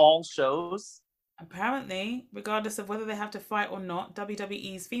attend all shows? Apparently, regardless of whether they have to fight or not,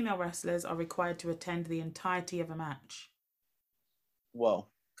 WWE's female wrestlers are required to attend the entirety of a match. Whoa.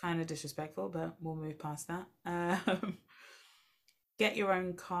 Kind of disrespectful, but we'll move past that. Get your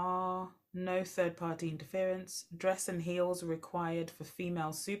own car. No third-party interference. Dress and heels required for female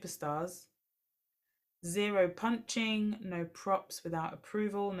superstars. Zero punching. No props without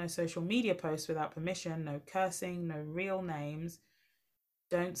approval. No social media posts without permission. No cursing. No real names.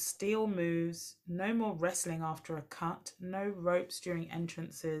 Don't steal moves. No more wrestling after a cut. No ropes during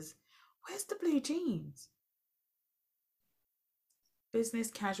entrances. Where's the blue jeans?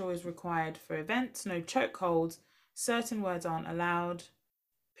 Business casual is required for events. No chokeholds. Certain words aren't allowed.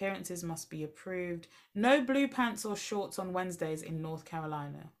 Appearances must be approved. No blue pants or shorts on Wednesdays in North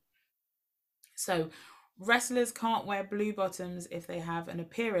Carolina. So wrestlers can't wear blue bottoms if they have an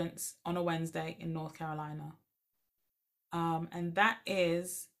appearance on a Wednesday in North Carolina. And that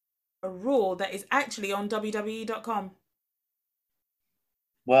is a rule that is actually on WWE.com.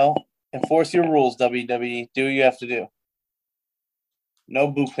 Well, enforce your rules, WWE. Do what you have to do. No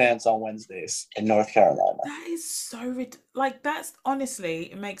blue pants on Wednesdays in North Carolina. That is so like, that's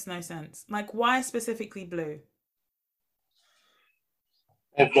honestly, it makes no sense. Like, why specifically blue?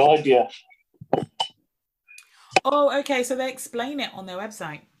 I have no idea. Oh, okay. So they explain it on their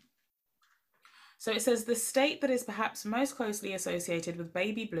website. So it says the state that is perhaps most closely associated with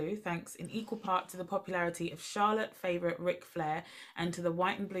baby blue, thanks in equal part to the popularity of Charlotte favourite Ric Flair and to the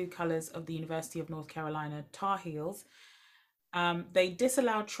white and blue colours of the University of North Carolina Tar Heels. They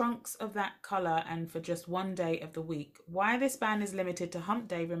disallow trunks of that colour and for just one day of the week. Why this ban is limited to Hump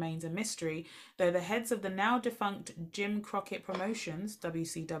Day remains a mystery, though the heads of the now defunct Jim Crockett Promotions,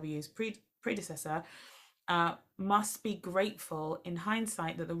 WCW's predecessor, must be grateful in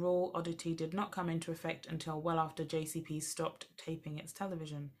hindsight that the rule oddity did not come into effect until well after JCP stopped taping its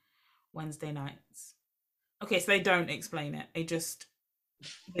television Wednesday nights. Okay, so they don't explain it. They just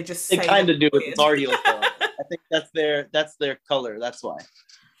They kind of do with the Tar Heels though. I think that's their color. That's why.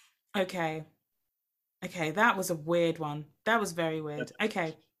 Okay, that was a weird one. That was very weird.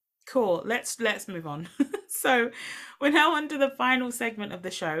 Okay, cool. Let's move on. So we're now on to the final segment of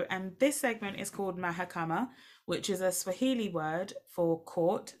the show, and this segment is called Mahakama, which is a Swahili word for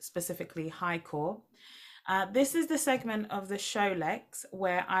court, specifically High Court. This is the segment of the show, Lex,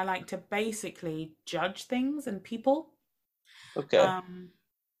 where I like to basically judge things and people. Okay.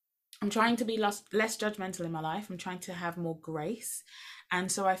 I'm trying to be less judgmental in my life. I'm trying to have more grace. And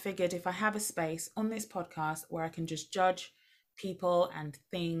so I figured if I have a space on this podcast where I can just judge people and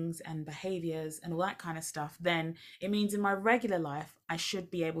things and behaviors and all that kind of stuff, then it means in my regular life, I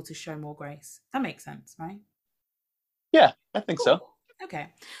should be able to show more grace. That makes sense, right? Yeah, I think so. Okay,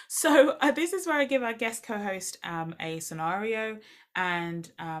 so this is where I give our guest co-host a scenario, and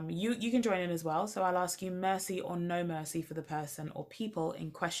you can join in as well. So I'll ask you mercy or no mercy for the person or people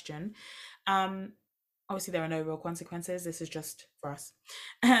in question. Obviously, there are no real consequences. This is just for us.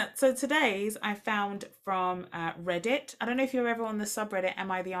 So today's I found from Reddit. I don't know if you're ever on the subreddit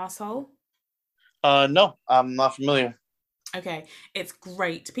Am I the Arsehole? No, I'm not familiar. Okay, it's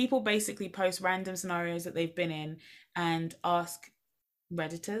great. People basically post random scenarios that they've been in and ask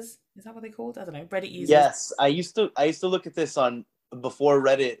Redditors. Is that what they're called? I don't know. Reddit users. Yes, I used to look at this on before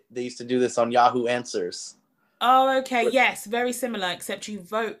Reddit. They used to do this on Yahoo Answers. Oh, okay. Yes, very similar, except you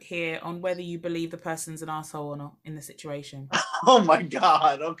vote here on whether you believe the person's an asshole or not in the situation. Oh my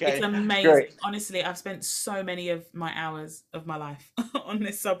God. Okay. It's amazing. Great. Honestly, I've spent so many of my hours of my life on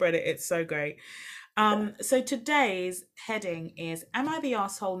this subreddit. It's so great. So today's heading is, am I the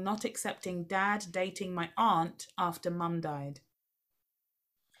asshole not accepting dad dating my aunt after mum died?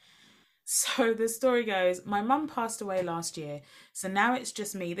 So the story goes, my mum passed away last year. So now it's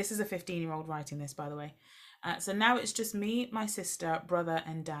just me. This is a 15-year-old writing this, by the way. So now it's just me, my sister, brother,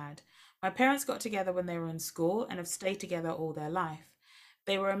 and dad. My parents got together when they were in school and have stayed together all their life.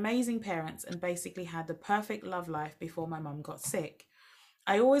 They were amazing parents and basically had the perfect love life before my mum got sick.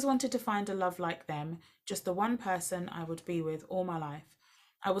 I always wanted to find a love like them, just the one person I would be with all my life.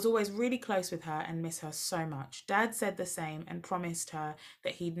 I was always really close with her and miss her so much. Dad said the same and promised her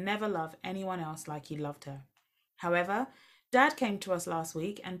that he'd never love anyone else like he loved her. However, Dad came to us last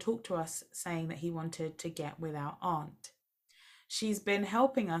week and talked to us saying that he wanted to get with our aunt. She's been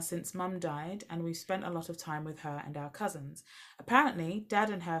helping us since Mum died and we've spent a lot of time with her and our cousins. Apparently, Dad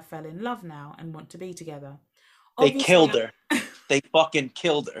and her fell in love now and want to be together. They killed her. They fucking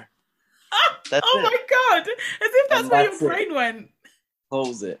killed her. That's it. My God. As if that's where your brain went.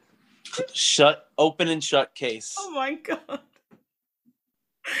 Close it. Open and shut case. Oh my God.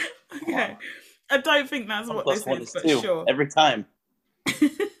 Okay. I don't think that's what this is, but sure. Every time.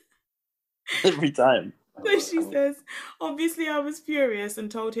 Every time. So she says, obviously I was furious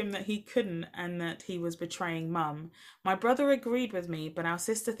and told him that he couldn't and that he was betraying Mum. My brother agreed with me, but our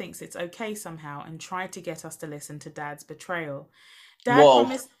sister thinks it's okay somehow and tried to get us to listen to Dad's betrayal. Dad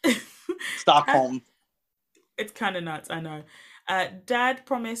promised... Stockholm. It's kind of nuts, I know. Dad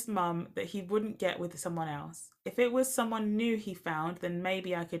promised Mum that he wouldn't get with someone else. If it was someone new he found, then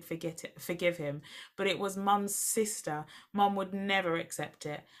maybe I could forgive him. But it was Mum's sister. Mum would never accept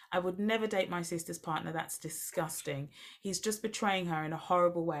it. I would never date my sister's partner. That's disgusting. He's just betraying her in a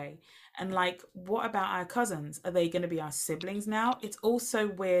horrible way. And like, what about our cousins? Are they going to be our siblings now? It's all so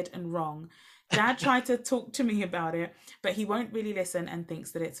weird and wrong. Dad tried to talk to me about it, but he won't really listen and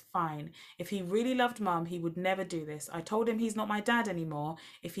thinks that it's fine. If he really loved Mum, he would never do this. I told him he's not my dad anymore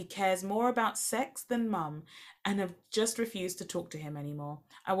if he cares more about sex than Mum, and have just refused to talk to him anymore.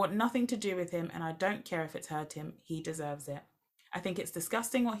 I want nothing to do with him, and I don't care if it's hurt him. He deserves it. I think it's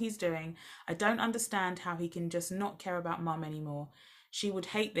disgusting what he's doing. I don't understand how he can just not care about Mum anymore. She would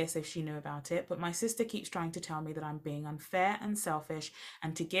hate this if she knew about it, but my sister keeps trying to tell me that I'm being unfair and selfish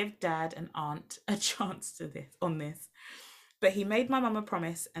and to give Dad and Aunt a chance on this. But he made my mum a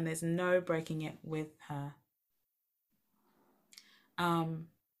promise and there's no breaking it with her.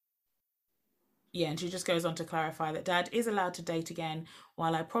 Yeah, and she just goes on to clarify that Dad is allowed to date again.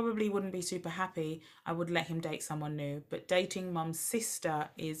 While I probably wouldn't be super happy, I would let him date someone new. But dating Mum's sister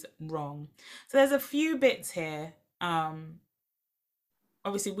is wrong. So there's a few bits here.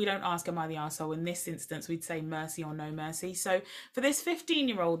 Obviously, we don't ask, am I the arsehole? In this instance, we'd say mercy or no mercy. So for this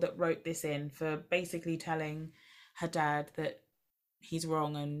 15-year-old that wrote this in, for basically telling her dad that he's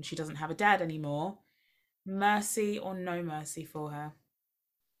wrong and she doesn't have a dad anymore, mercy or no mercy for her?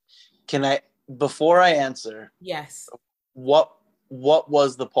 Can I, before I answer, Yes. what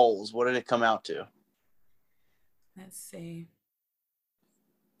was the polls? What did it come out to? Let's see.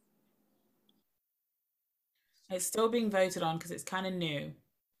 It's still being voted on because it's kind of new.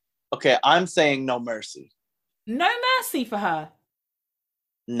 Okay, I'm saying no mercy. No mercy for her.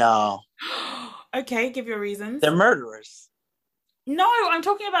 No. Okay, give your reasons. They're murderers. No, I'm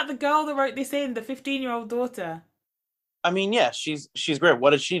talking about the girl that wrote this in, the 15-year-old daughter. I mean, yeah, she's great.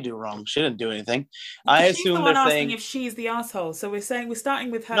 What did she do wrong? She didn't do anything. I She's the assume one they're asking saying if she's the asshole. So we're starting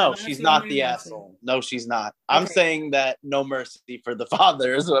with her. no, she's not the asshole. No, she's not. I'm saying that no mercy for the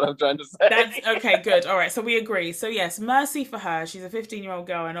father is what I'm trying to say. That's okay, good. All right, so we agree. So yes, mercy for her. She's a 15-year-old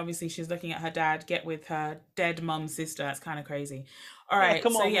girl, and obviously she's looking at her dad get with her dead mum's sister. That's kind of crazy. All right,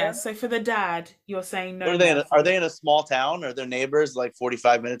 come so on, man. so for the dad, you're saying no. Are they in a small town? Are their neighbors like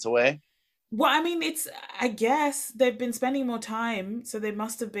 45 minutes away? Well, I mean, I guess they've been spending more time, so they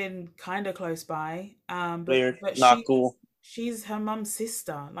must have been kind of close by. Weird, not cool. She's her mum's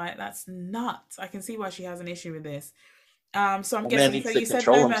sister. Like, that's nuts. I can see why she has an issue with this. So I'm guessing, so you said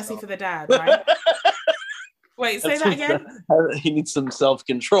no mercy for the dad, right? Wait, say that again? He needs some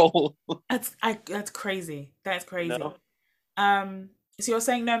self-control. That's crazy. That's crazy. No. So you're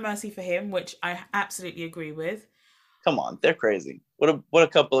saying no mercy for him, which I absolutely agree with. Come on, they're crazy. What a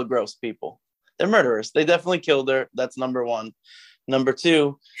couple of gross people. They're murderers. They definitely killed her. That's number one. Number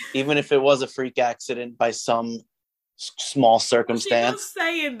two, even if it was a freak accident by some small circumstance. She's not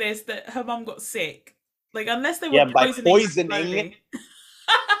saying this that her mum got sick. Like, unless they were by poisoning.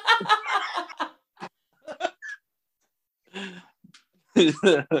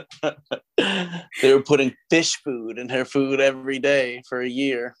 They were putting fish food in her food every day for a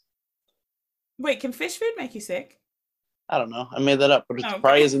year. Wait, can fish food make you sick? I don't know. I made that up, but it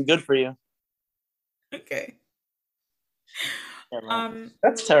probably isn't good for you. Okay.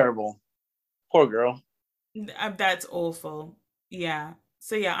 That's terrible. Poor girl. That's awful. Yeah.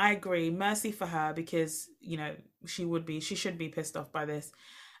 So yeah, I agree. Mercy for her because, she should be pissed off by this.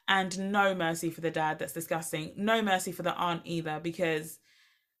 And no mercy for the dad. That's disgusting. No mercy for the aunt either because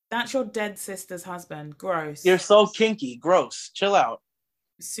that's your dead sister's husband. Gross. You're so kinky. Gross. Chill out.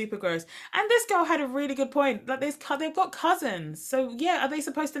 Super gross. And this girl had a really good point. Like, they've got cousins. So yeah, are they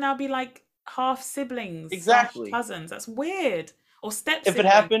supposed to now be like half siblings? Exactly. Cousins. That's weird. Or step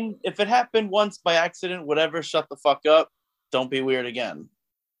siblings. If it happened once by accident, whatever, shut the fuck up. Don't be weird again.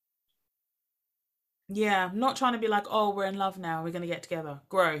 Yeah, not trying to be like, oh, we're in love now, we're gonna get together.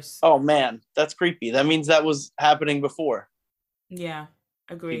 Gross. Oh man, that's creepy. That means that was happening before. Yeah,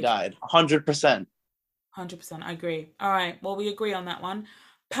 agreed. He died. 100%. 100%, I agree. All right, well, we agree on that one.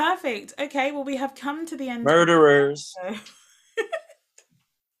 Perfect. Okay, well, we have come to the end. Murderers.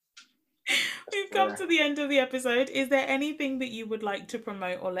 We've come to the end of the episode. Is there anything that you would like to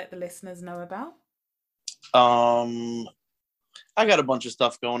promote or let the listeners know about? I got a bunch of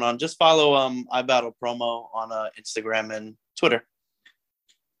stuff going on. Just follow iBattle Promo on Instagram and Twitter.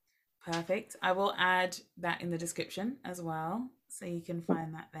 Perfect. I will add that in the description as well, so you can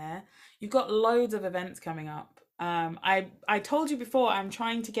find that there. You've got loads of events coming up. I told you before I'm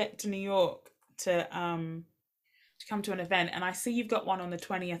trying to get to New York to come to an event, and I see you've got one on the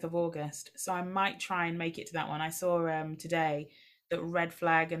 20th of August, so I might try and make it to that one. I saw today that Red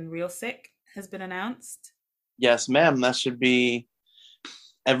Flag and Real Sick has been announced. Yes, ma'am. That should be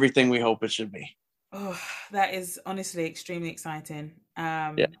everything we hope it should be. Oh, that is honestly extremely exciting.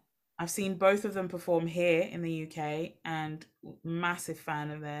 Yeah. I've seen both of them perform here in the UK and massive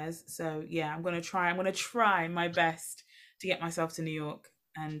fan of theirs. So yeah, I'm gonna try my best to get myself to New York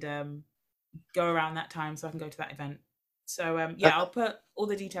and go around that time so I can go to that event. So yeah, I'll put all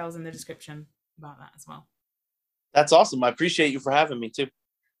the details in the description about that as well. That's awesome. I appreciate you for having me too.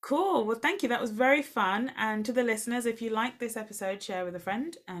 Cool. Well, thank you. That was very fun. And to the listeners, if you like this episode, share with a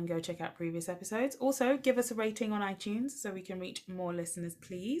friend and go check out previous episodes. Also, give us a rating on iTunes so we can reach more listeners,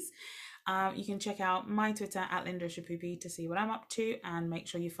 please. You can check out my Twitter at Linda Shapupi to see what I'm up to, and make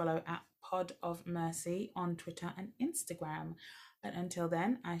sure you follow at Pod of Mercy on Twitter and Instagram. But until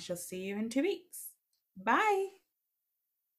then, I shall see you in 2 weeks. Bye.